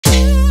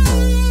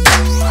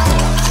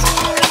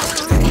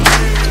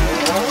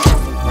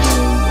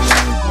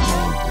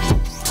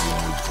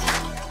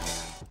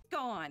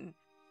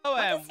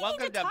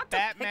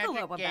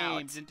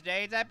Games. In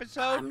today's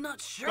episode, I'm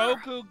not sure.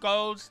 Goku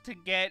goes to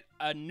get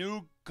a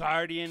new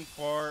guardian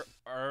for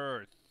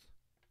Earth.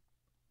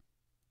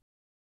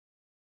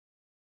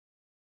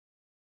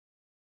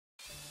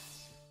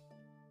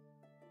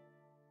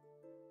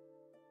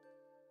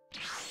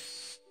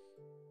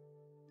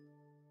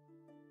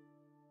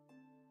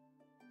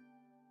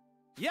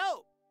 Yo!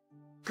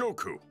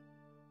 Goku,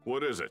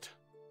 what is it?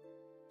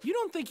 You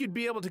don't think you'd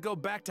be able to go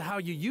back to how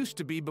you used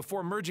to be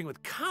before merging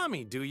with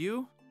Kami, do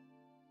you?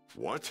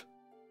 What?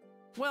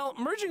 Well,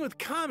 merging with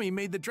Kami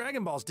made the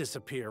Dragon Balls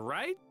disappear,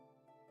 right?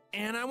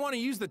 And I want to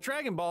use the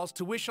Dragon Balls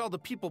to wish all the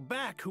people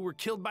back who were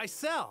killed by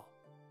Cell.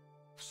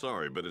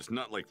 Sorry, but it's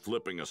not like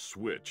flipping a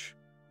switch.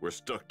 We're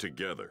stuck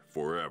together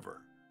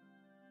forever.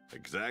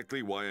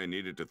 Exactly why I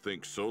needed to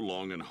think so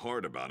long and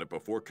hard about it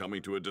before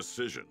coming to a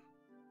decision.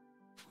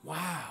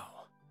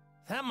 Wow,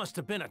 that must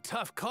have been a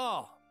tough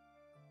call.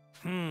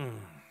 I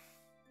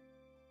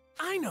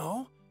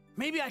know.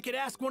 Maybe I could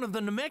ask one of the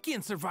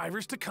Namekian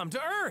survivors to come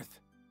to Earth.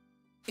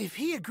 If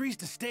he agrees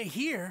to stay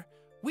here,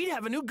 we'd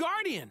have a new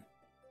guardian.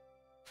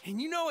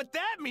 And you know what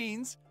that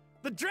means?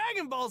 The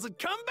Dragon Balls would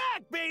come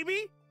back,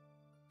 baby!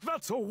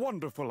 That's a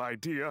wonderful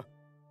idea.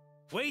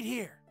 Wait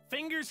here.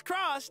 Fingers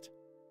crossed.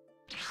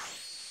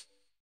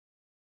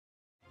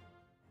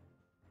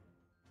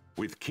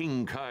 With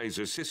King Kai's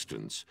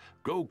assistance,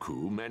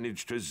 Goku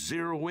managed to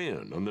zero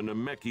in on the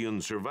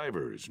Namekian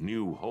survivors'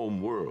 new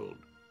home world.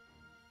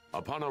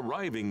 Upon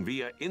arriving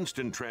via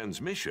instant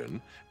transmission,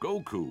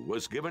 Goku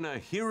was given a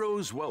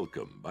hero's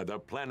welcome by the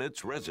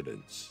planet's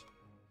residents.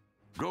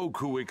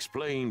 Goku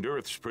explained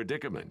Earth's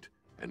predicament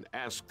and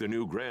asked the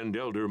new Grand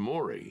Elder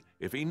Mori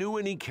if he knew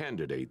any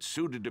candidates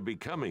suited to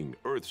becoming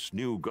Earth's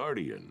new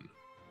guardian.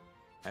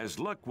 As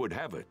luck would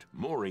have it,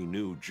 Mori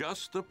knew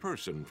just the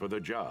person for the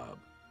job.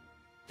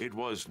 It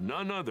was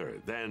none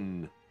other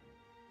than...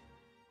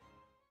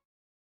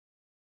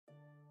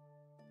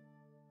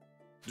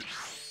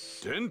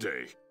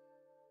 Dende?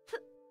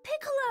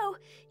 Piccolo!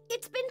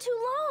 It's been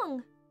too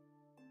long!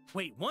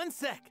 Wait 1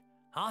 sec.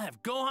 I'll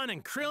have Gohan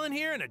and Krillin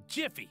here in a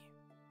jiffy.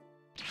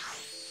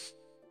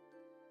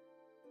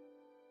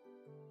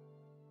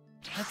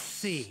 Let's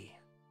see.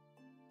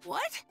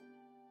 What?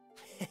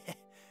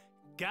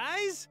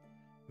 Guys,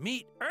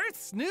 meet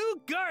Earth's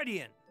new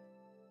guardian.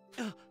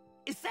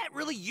 Is that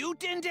really you,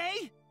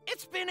 Dende?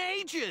 It's been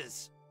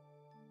ages!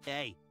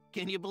 Hey,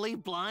 can you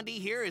believe Blondie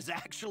here is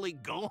actually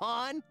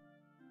Gohan?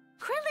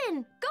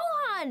 Krillin!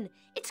 Gohan!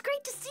 It's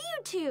great to see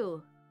you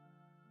two!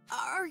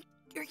 Are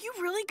you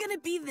really gonna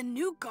be the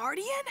new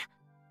guardian?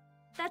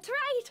 That's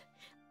right!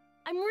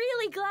 I'm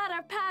really glad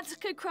our paths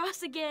could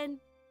cross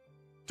again.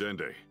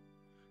 Dende,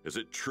 is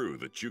it true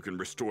that you can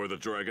restore the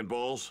Dragon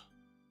Balls?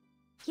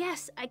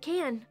 Yes, I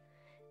can.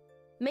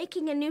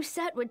 Making a new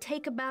set would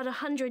take about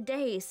 100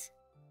 days.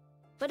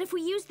 But if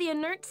we use the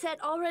inert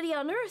set already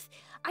on Earth,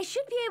 I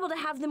should be able to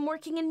have them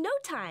working in no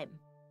time.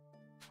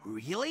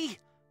 Really?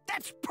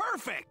 That's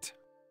perfect!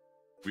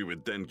 We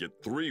would then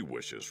get 3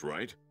 wishes,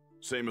 right?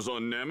 Same as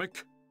on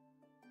Namek?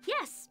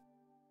 Yes.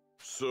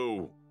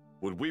 So,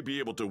 would we be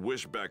able to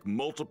wish back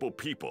multiple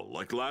people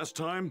like last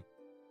time?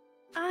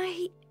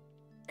 I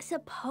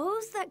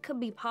suppose that could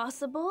be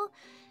possible.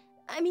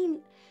 I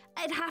mean,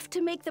 I'd have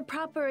to make the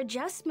proper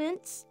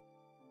adjustments.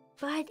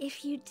 But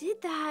if you did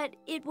that,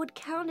 it would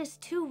count as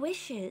 2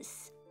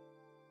 wishes.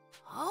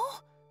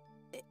 Oh?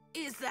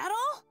 Is that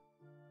all?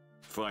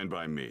 Fine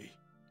by me.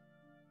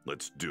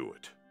 Let's do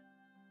it.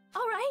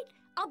 All right,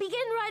 I'll begin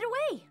right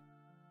away.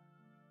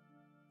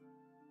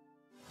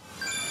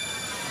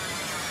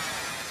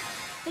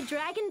 The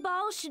Dragon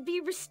Ball should be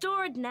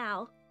restored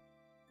now.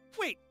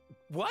 Wait,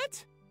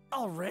 what?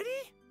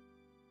 Already?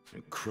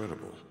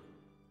 Incredible.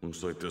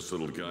 Looks like this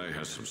little guy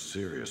has some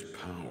serious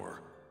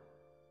power.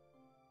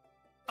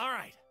 All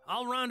right,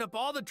 I'll round up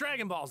all the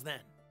Dragon Balls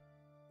then.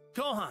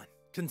 Gohan,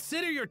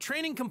 consider your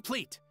training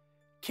complete.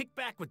 Kick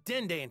back with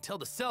Dende until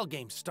the Cell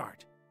games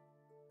start.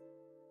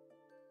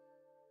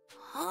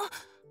 Huh?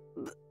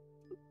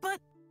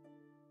 But...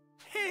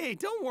 Hey,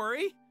 don't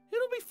worry.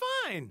 It'll be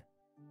fine.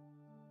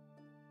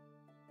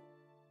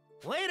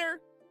 Later.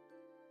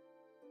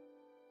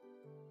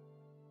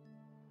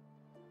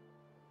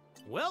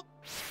 Well,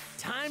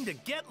 time to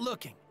get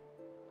looking.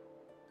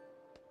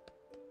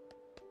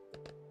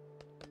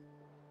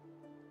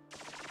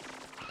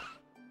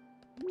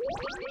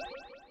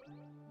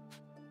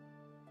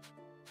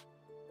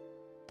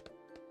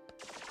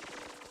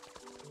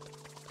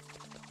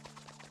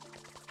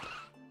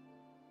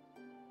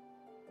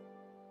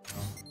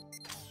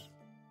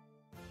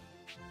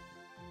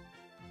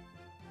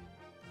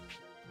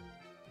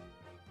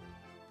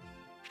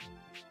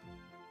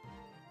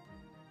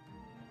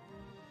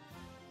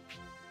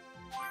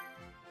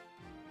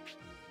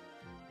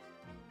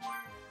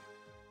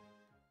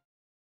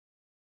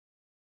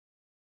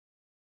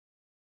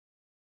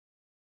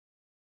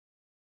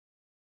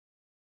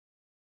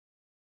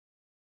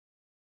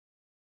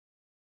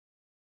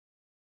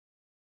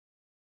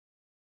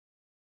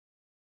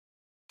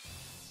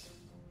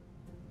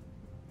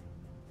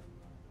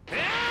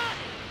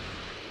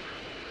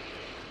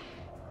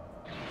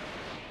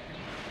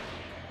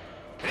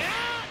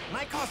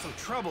 Might cause some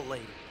trouble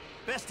later.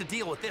 Best to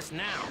deal with this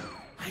now.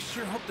 I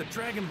sure hope the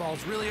Dragon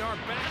Balls really are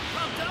back,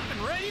 pumped up,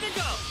 and ready to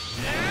go.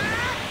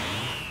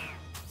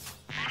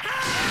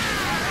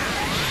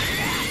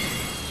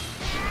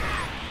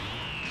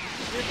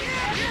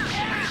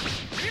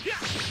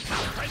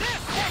 Try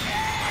this!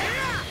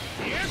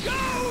 Here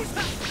goes!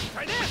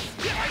 Try this!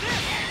 Try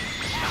this!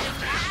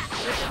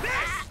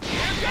 This!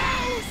 Here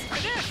goes! Try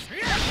this!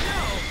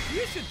 No,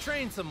 you should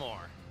train some more.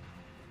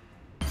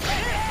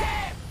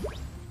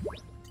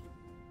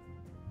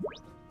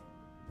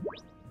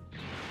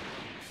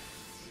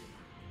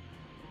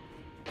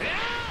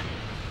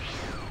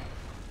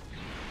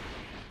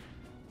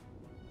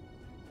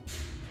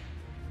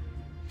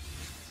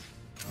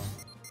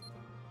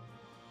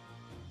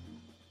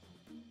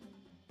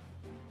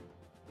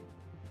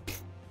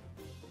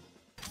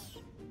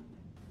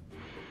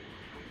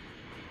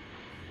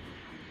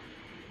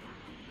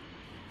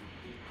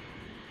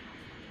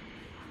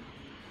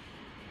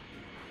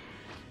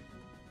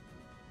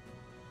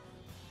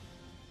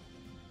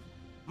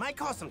 Might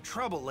cause some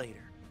trouble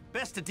later.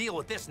 Best to deal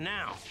with this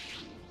now.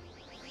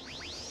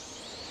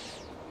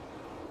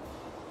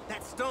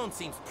 That stone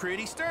seems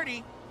pretty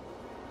sturdy.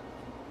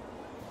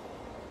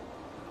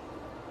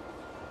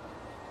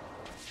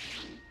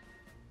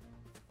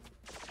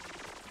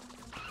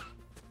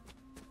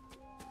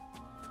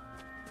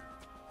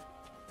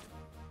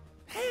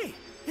 Hey,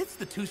 it's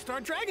the 2-star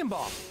Dragon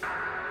Ball.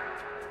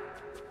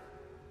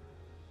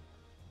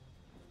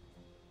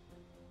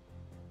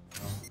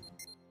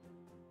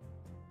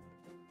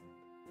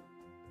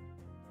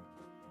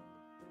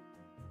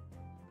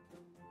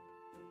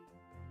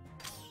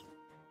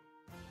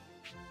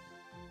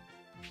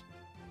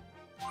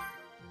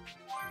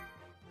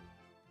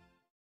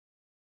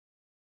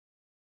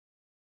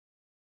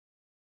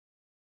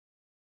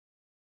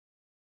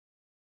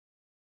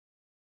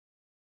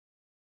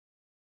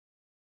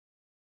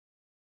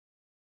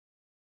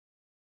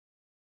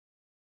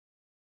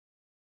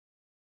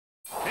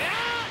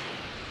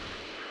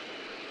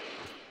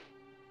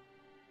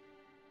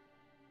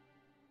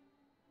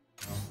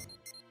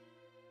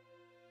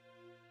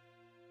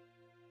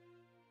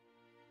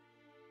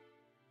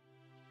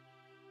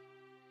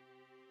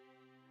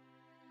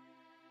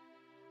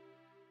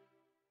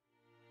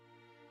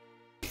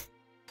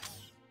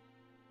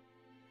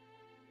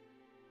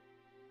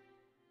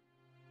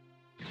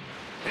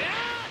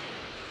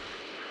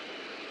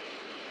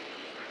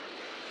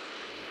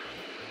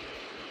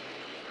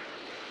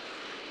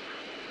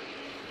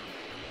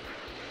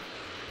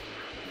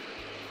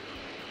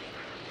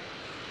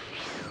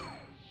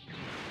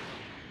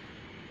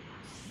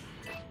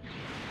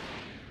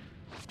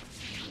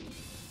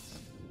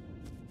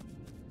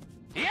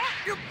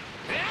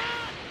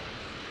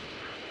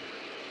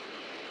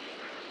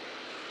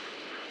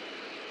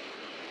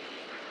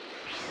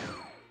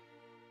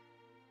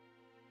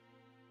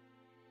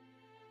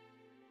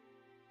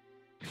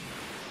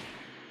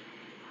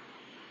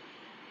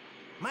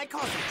 Might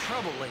cause some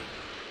trouble later.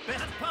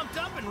 Best pumped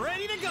up and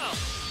ready to go.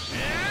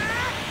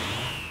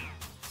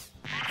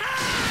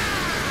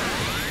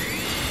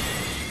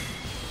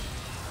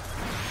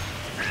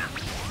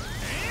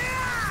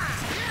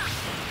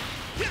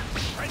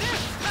 Try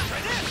this! Try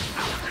this!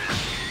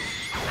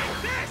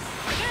 Like this!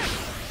 Try this!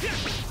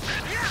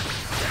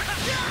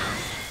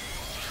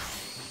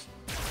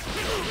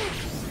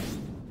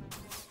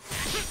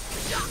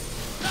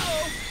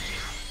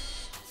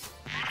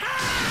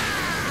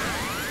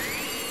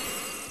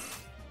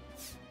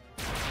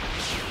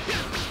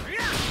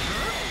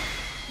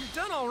 You're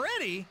done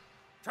already?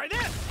 Try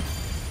this!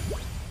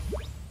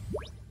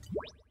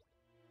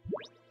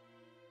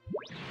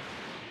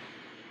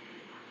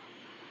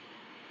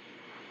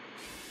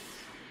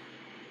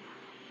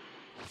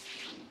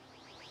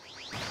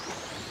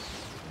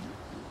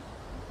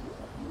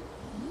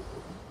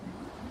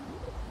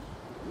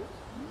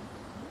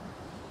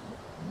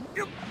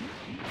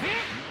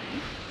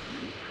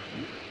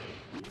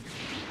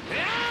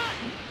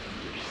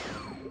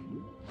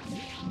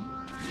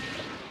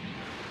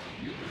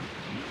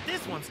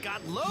 This one's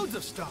got loads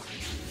of stars.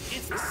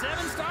 It's the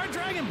 7-star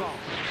Dragon Ball.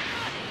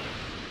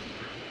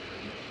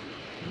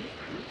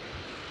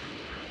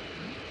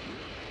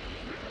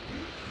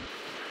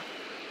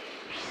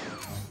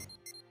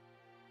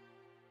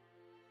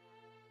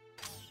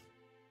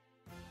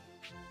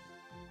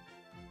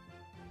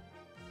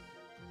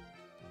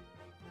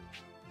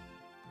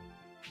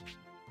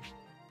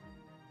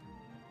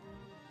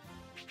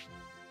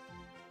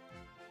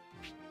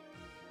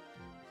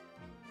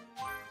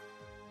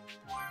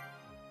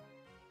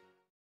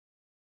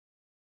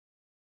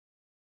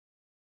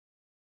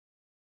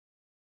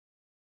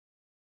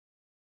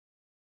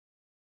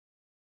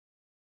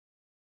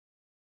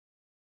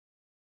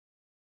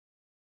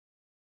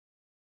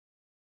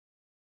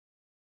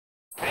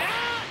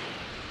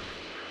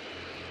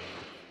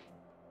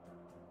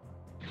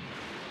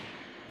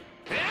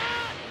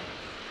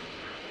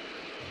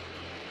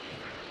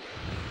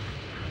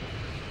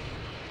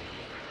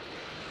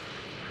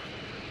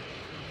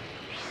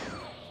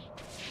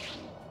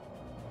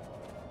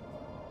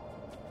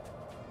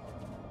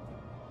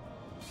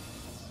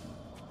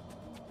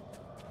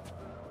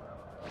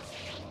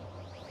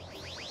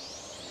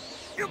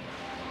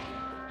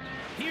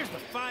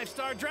 the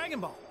 5-star Dragon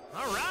Ball.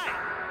 All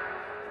right.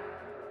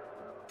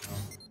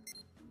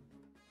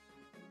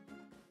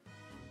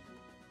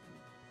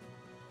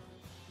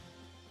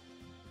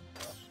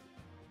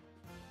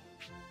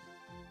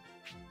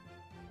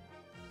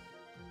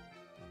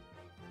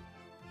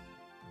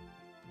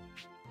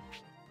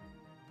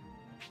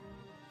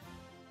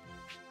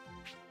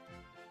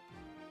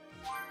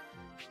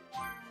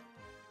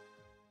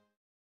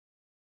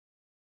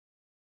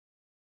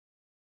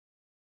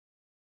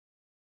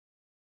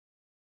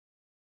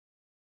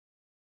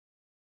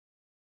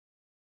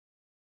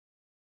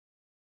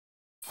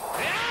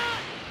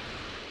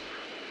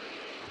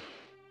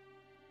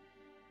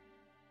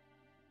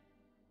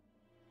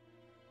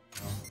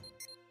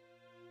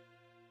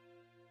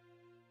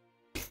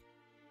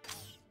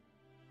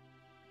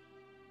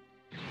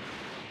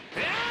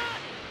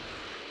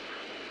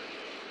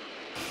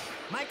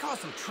 Might cause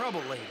some trouble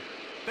later.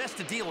 Best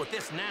to deal with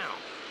this now.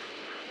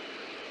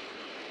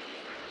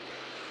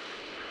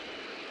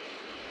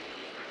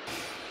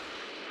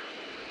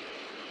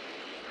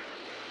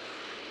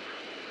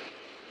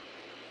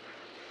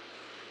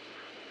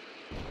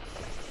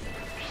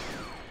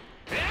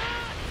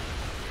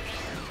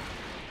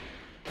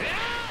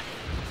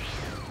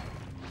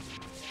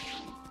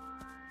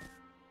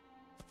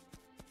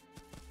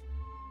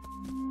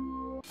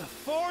 The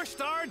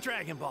 4-star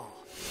Dragon Ball.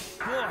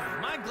 Boy,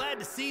 am I glad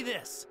to see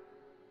this.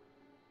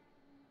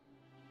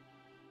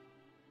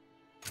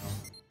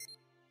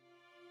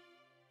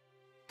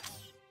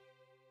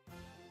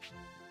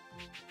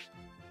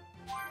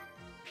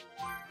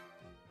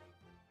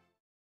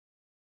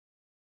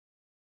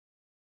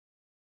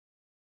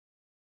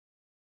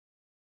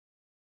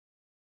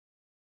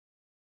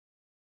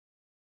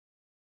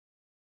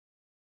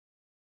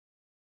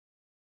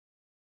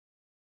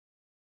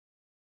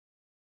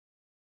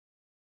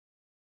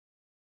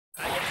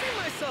 I can see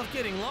myself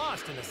getting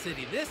lost in a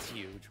city this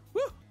huge.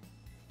 Woo!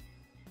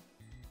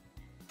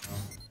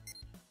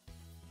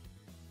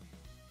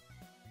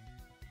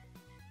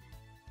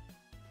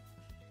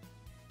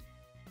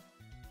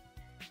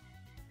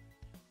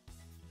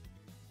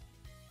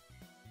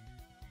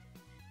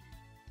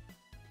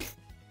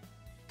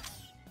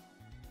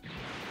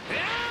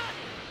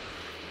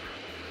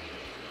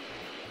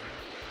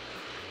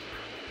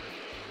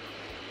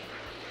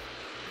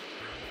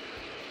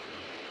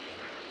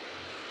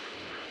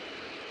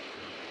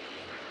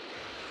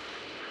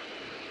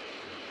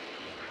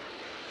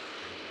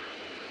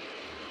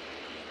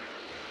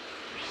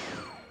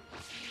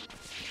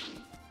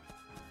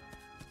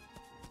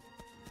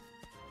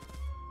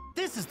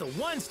 This is the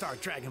 1-star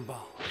Dragon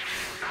Ball.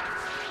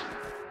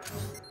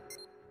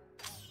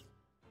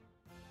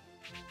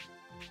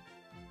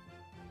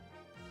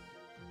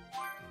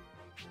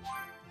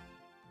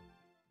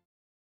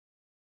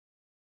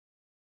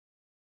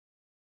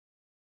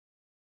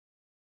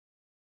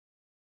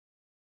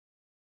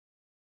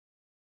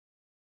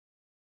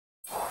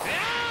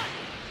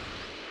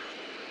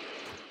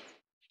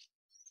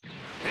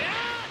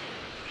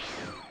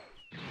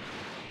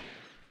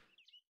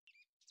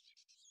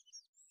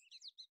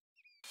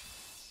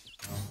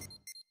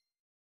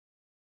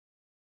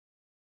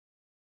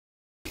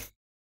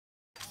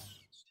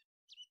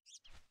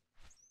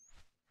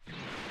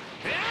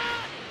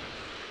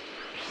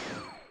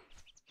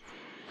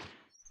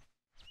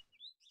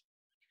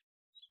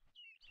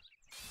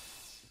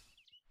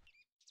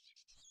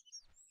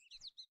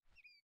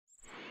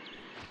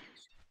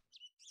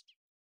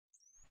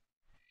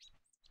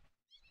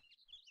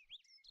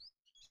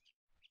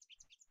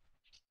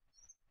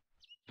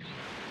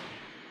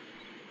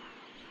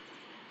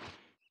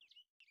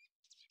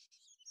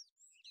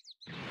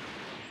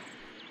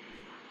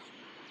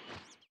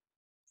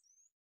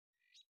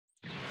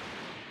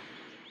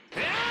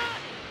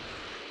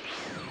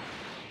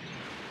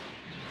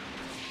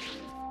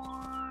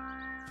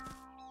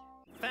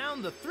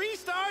 Found the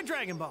 3-star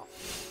Dragon Ball.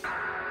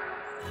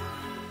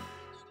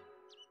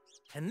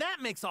 And that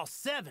makes all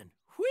 7.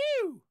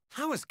 Whew!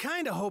 I was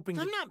kinda hoping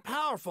I'm not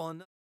powerful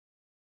enough.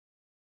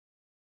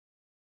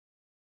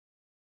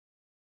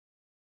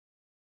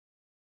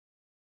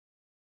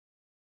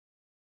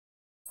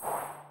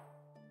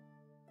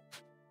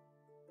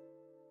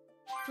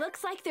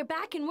 Looks like they're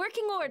back in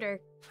working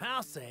order.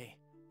 I'll say.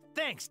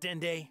 Thanks,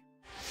 Dende.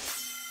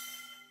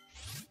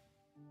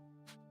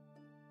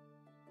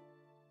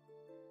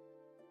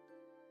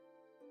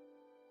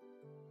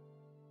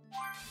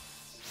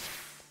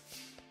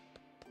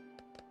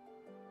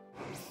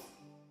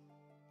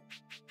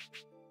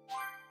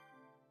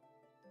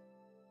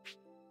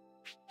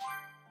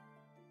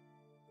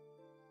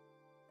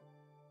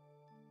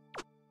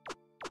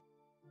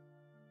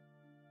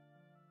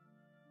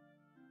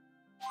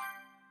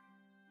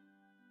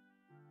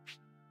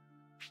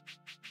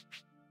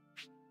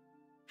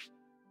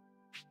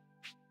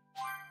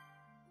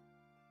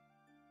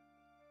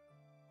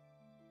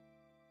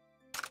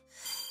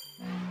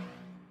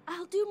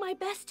 I'll do my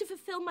best to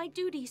fulfill my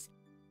duties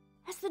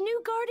as the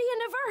new Guardian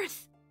of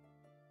Earth.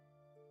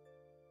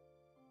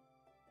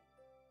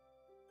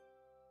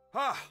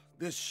 Ah,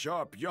 This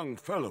sharp young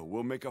fellow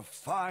will make a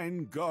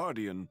fine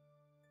guardian.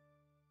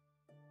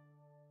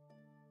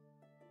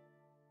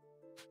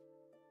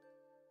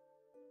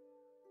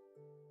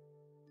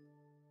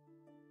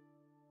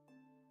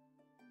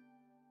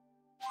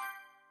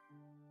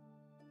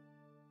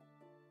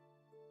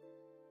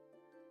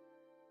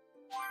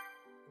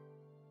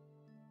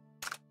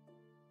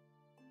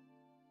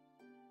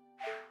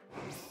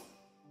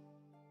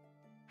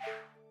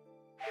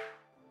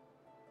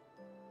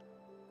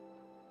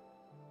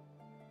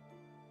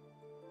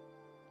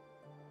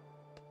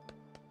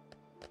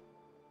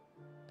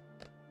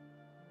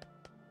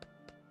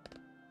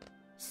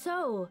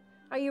 So,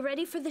 are you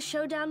ready for the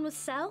showdown with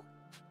Cell?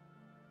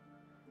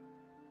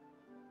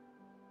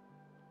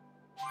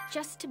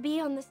 Just to be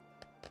on the...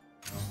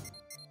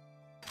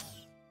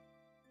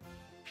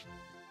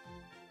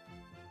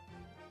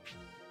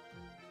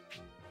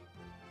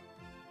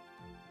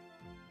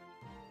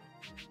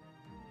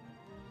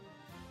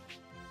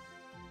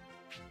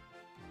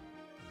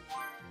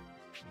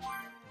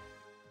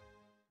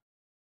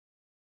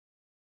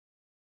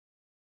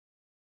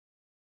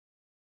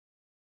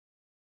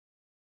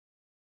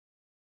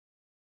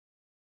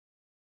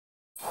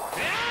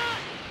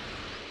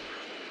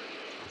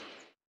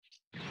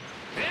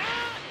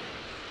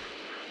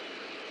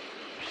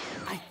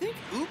 I think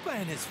Oopa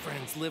and his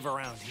friends live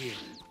around here.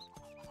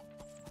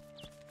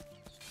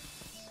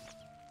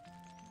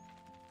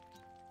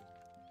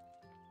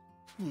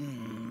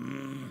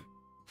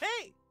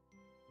 Hey!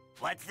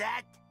 What's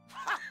that?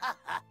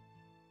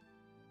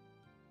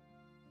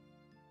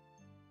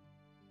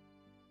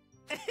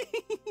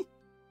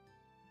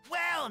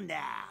 Well,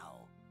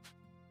 now.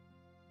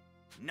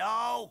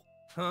 No.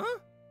 Huh?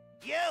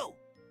 You.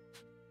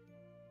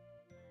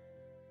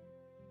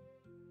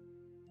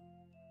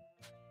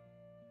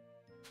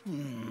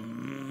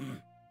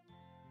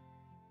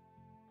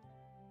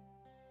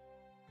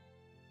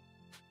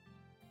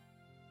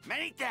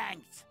 Many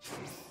thanks.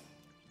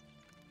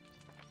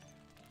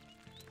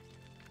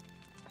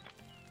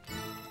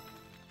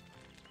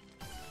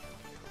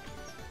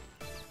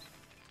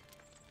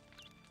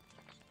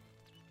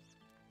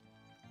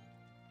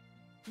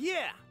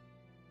 Yeah.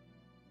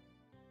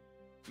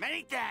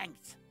 Many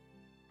thanks.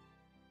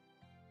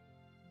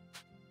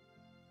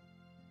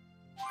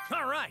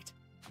 All right.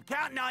 I'm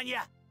counting on you.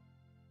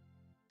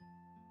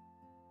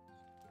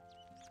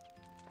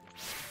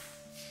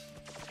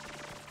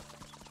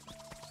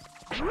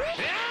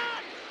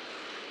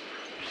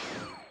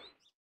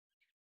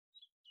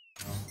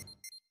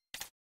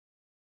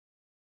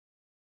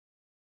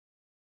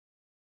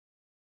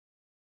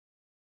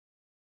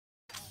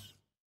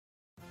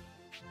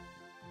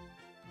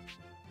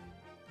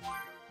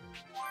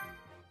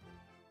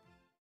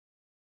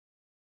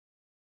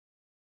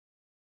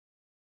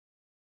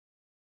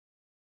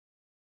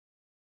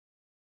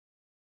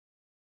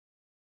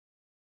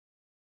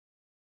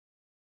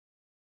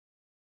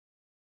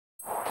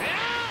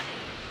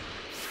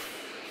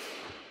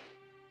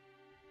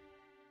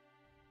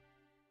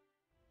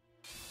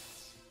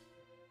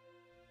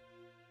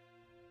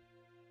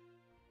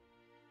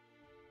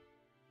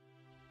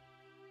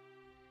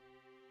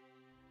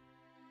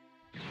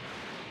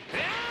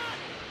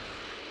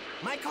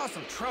 Might cause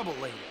some trouble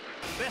later.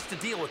 Best to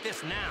deal with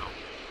this now.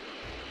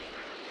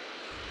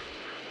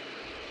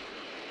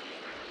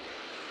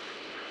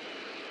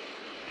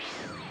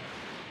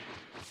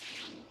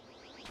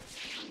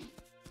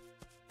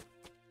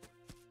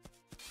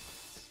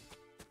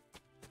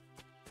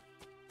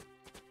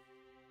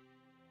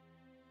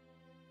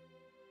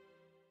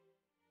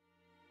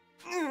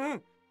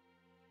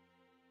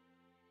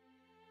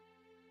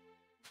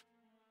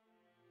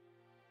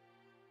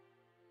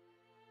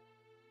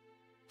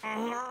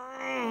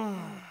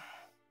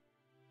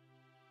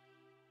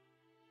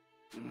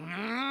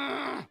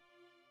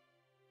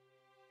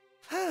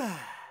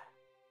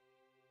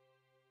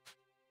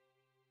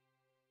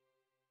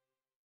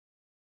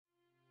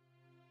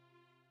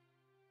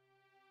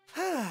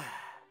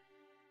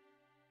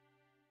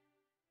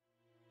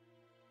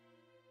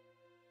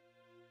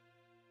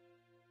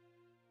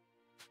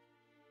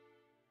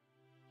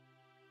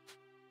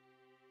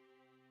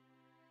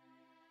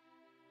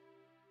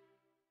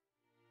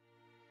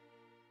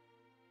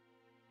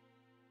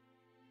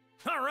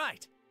 All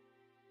right.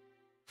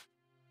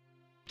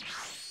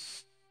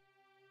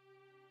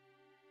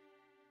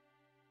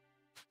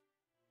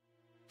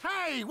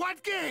 Hey,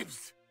 what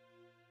gives?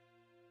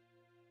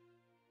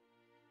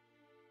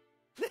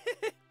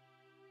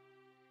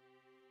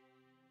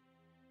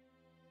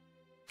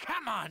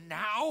 Come on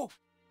now.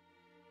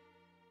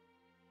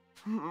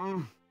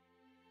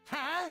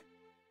 Huh?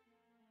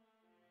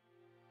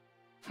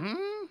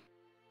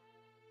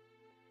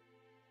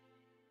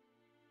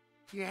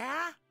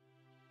 Yeah?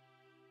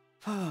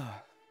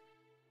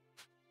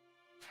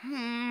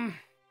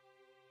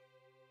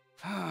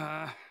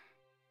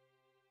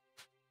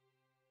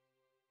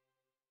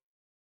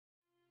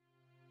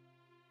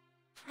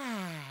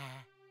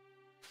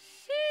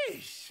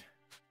 Sheesh.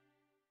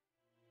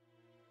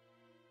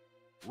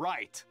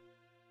 Right.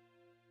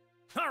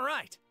 All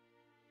right.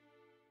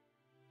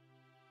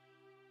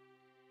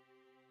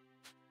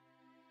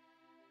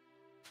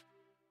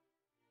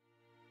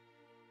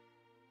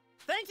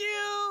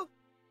 you!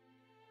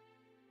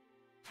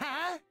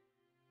 Huh?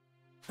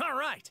 All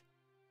right.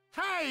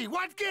 Hey,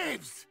 what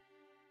gives?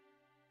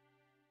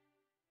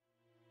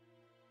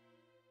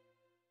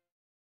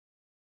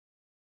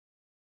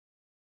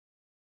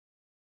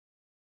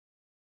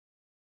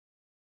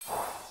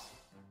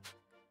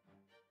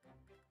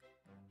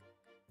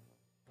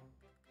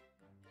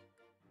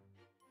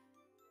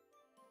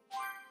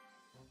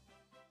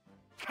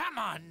 Come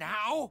on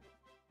now!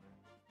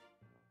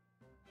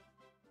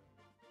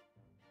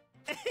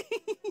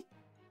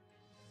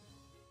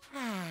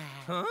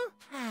 Huh?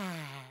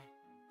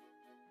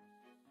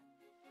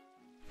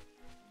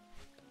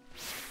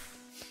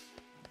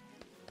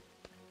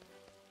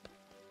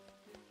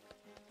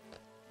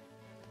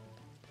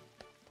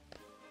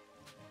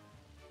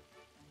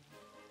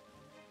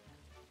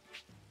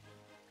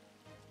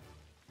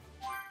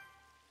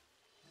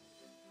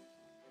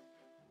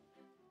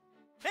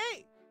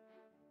 Hey!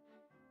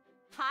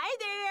 Hi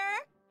there!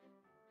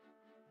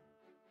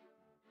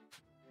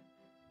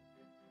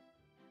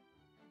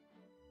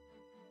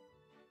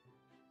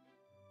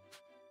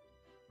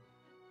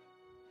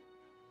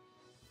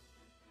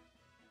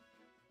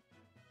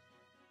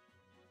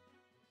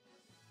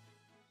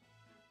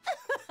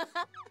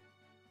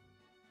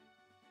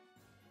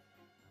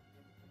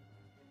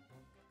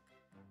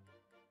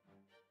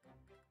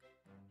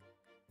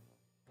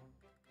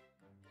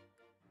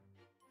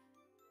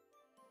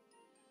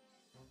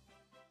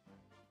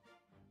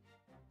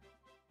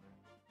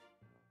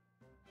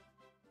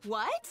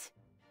 What?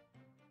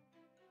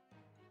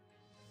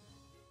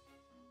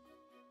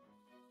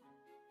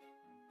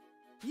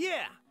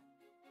 Yeah.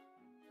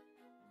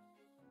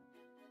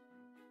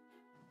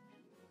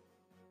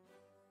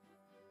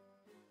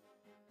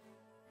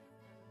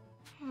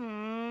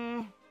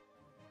 Hmm.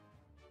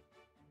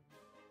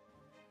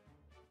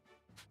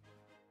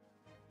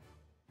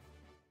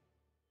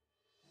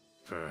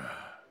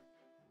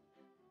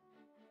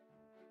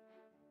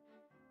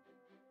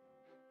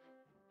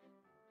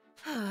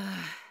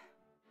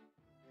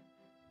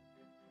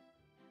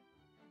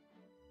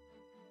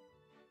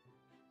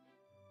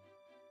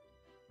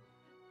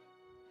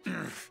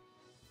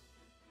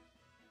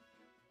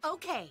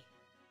 Okay.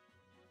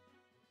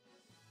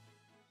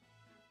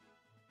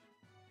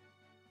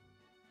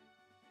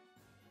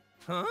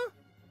 Huh?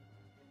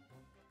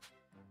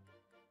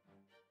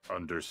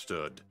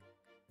 Understood.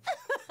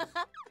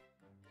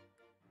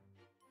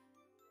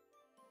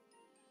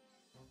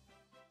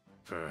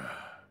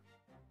 Hmm.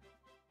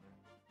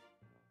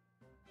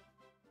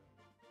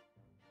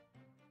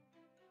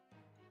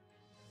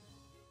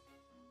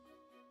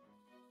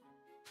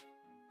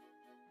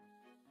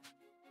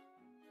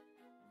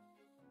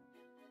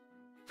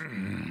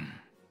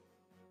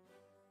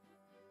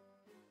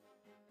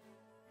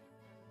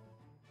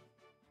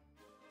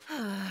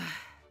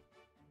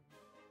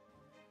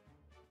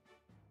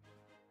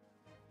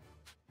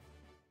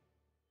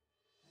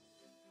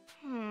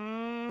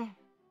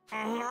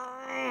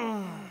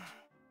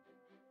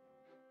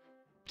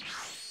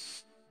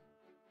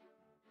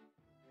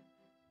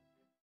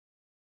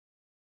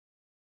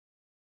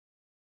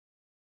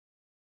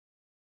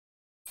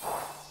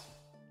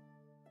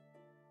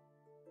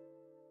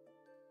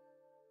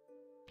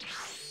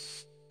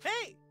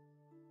 Hey!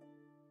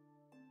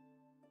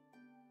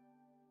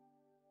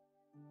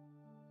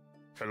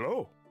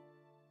 Hello.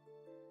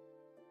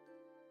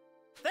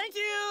 Thank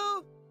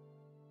you!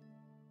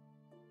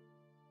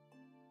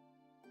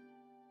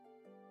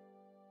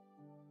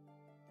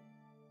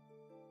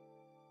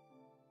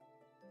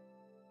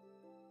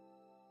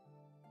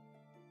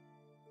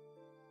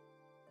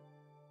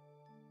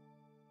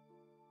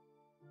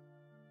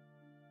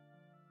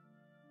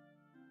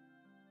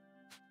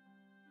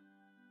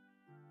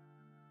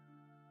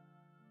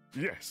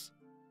 Yes.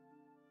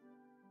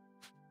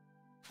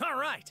 All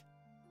right.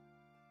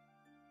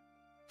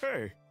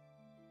 Hey.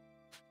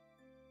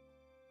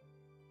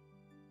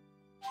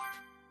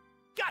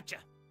 Gotcha.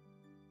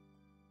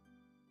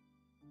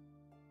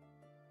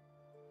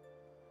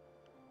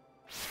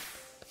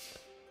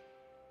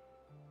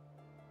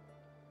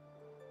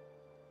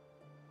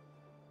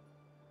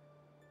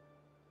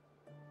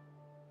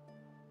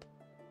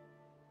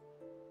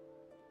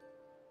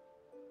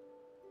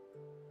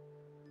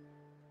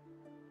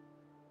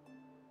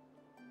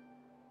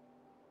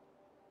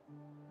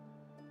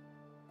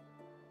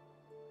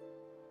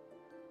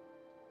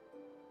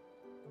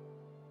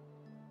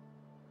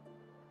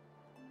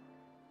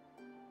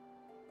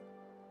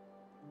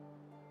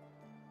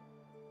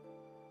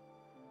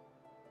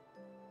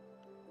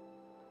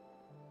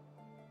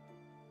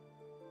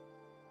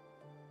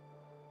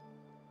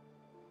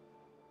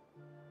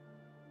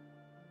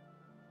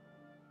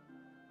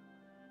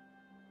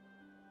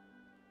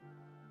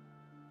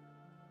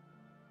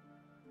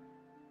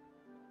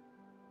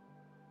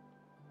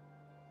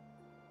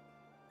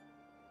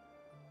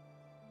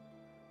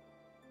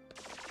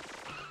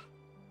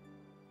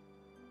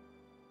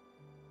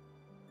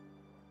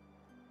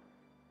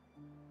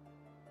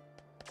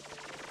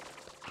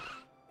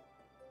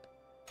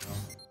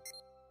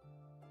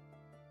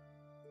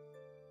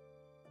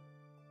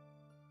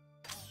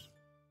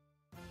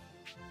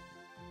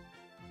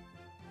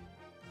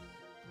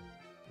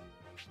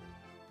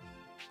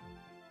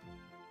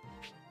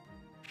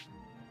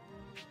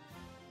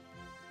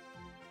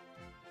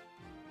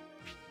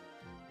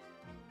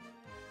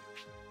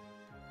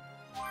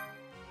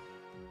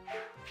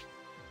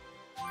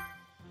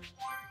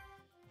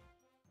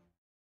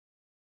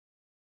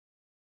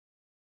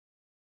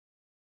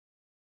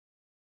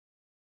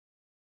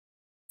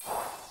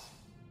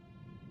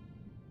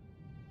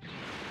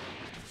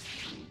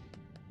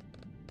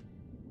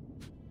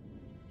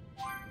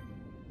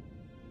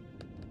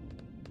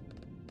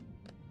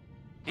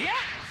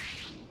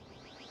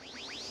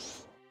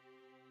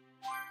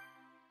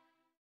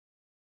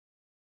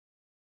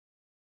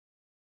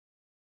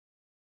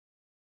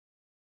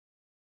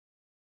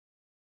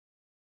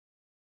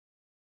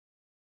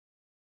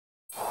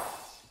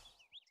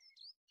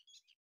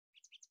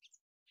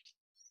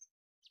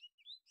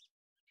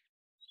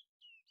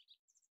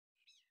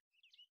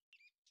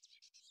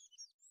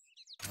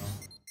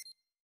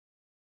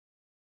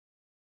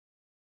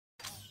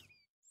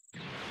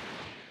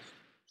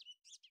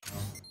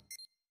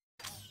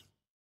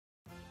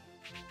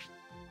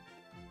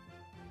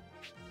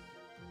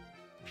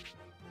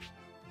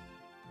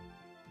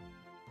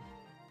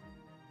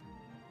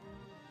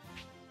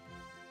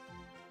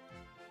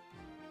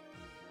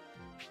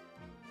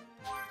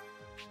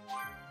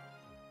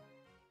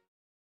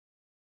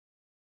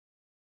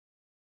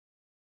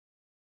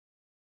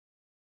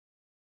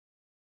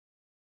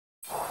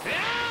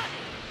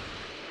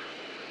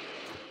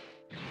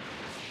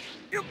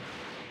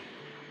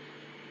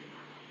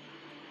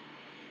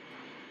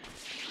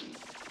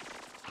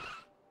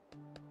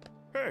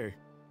 Hey.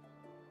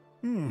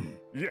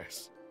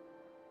 Yes.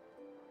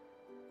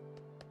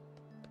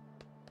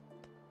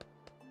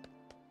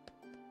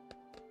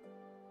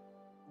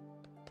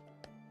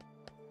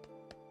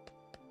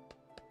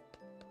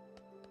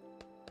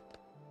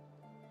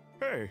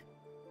 Hey.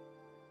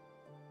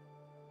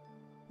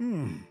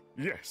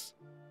 Yes.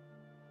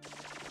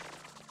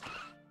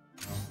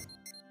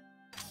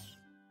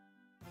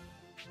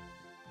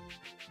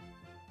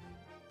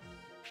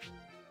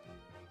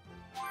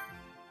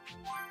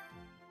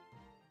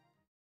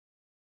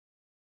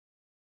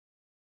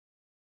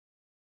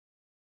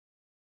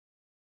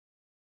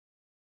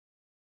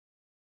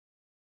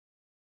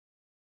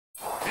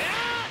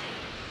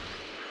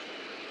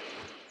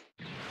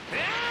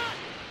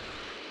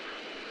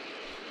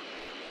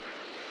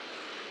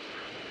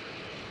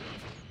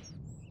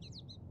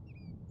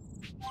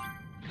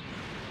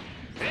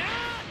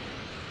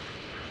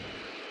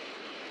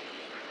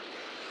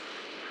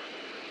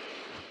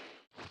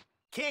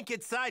 Can't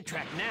get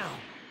sidetracked now.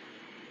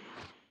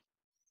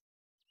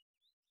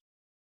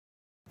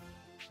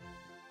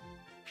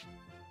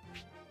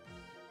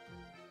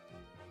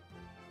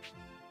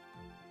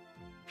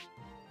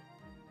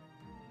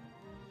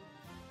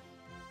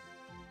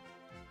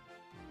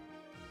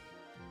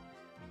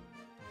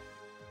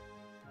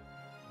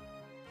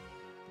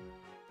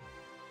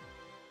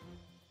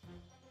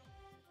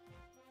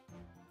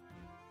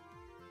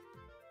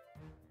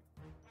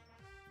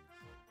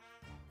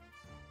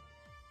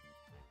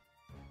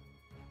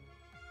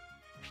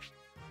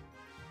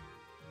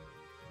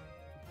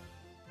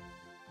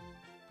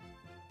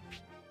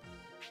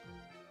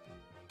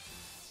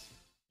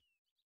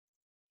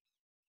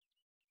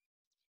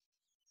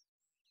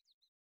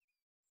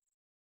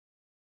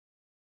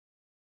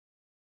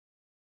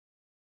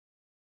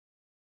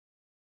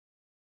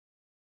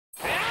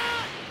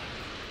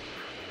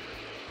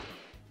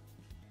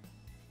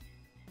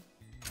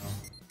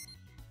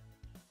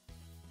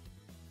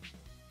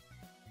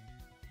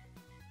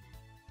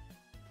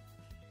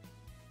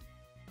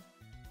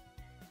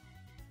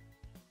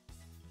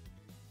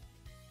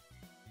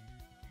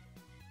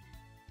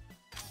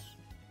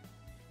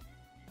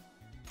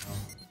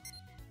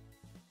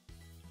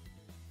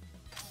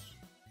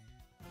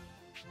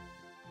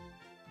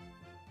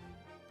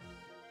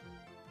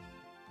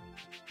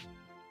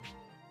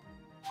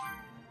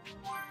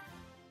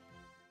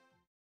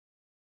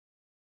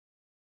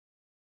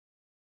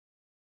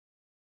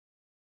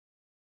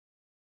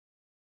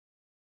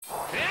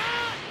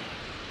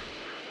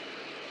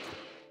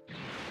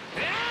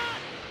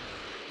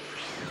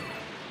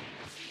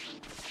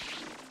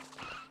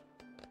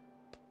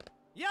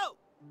 Yo!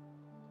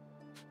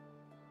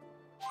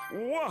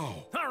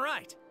 Wow! All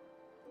right.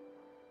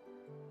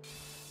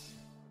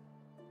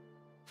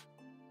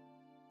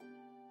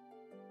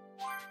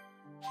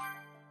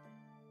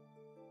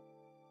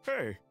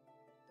 Hey!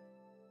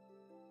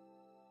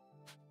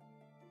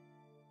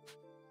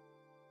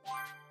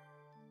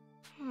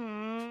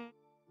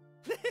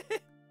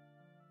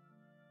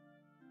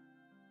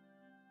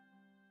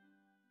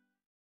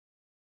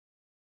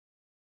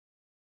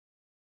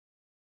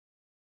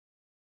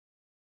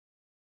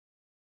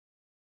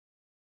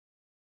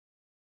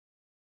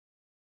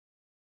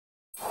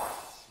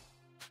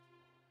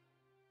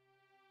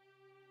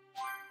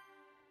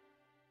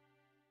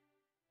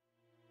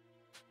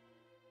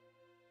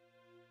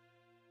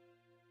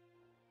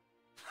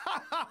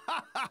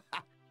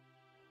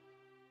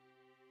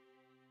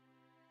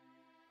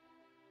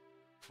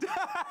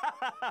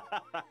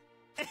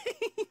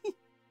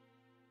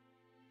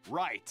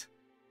 Right.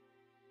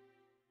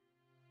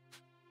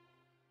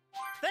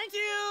 Thank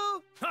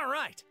you! All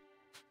right.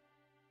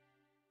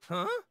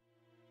 Huh?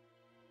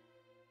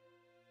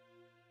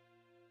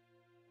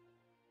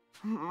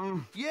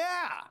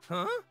 Yeah.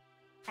 Huh?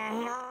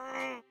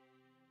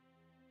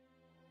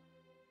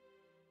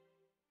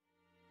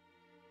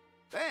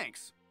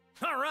 Thanks.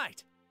 All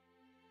right.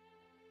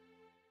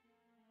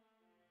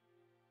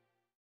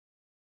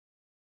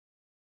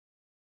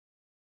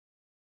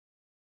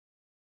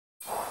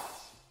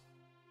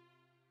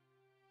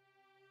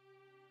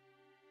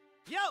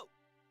 Yo!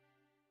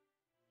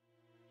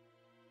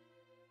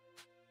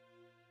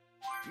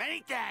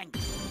 Many thanks.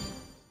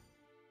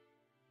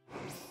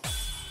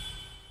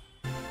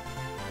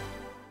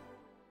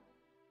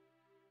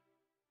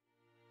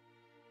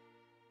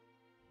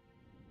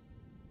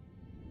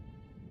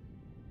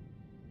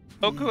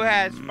 Goku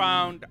has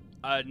found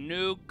a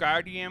new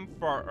guardian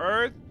for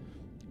Earth,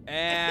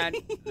 and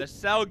the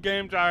Cell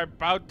games are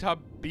about to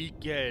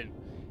begin.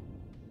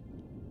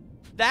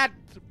 That's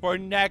for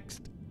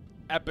next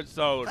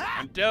episode.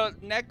 Until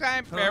next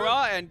time,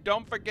 farewell, and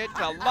don't forget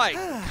to like,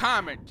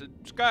 comment,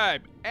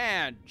 subscribe,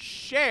 and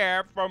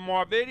share for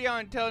more video.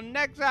 Until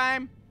next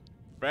time,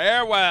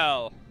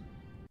 farewell.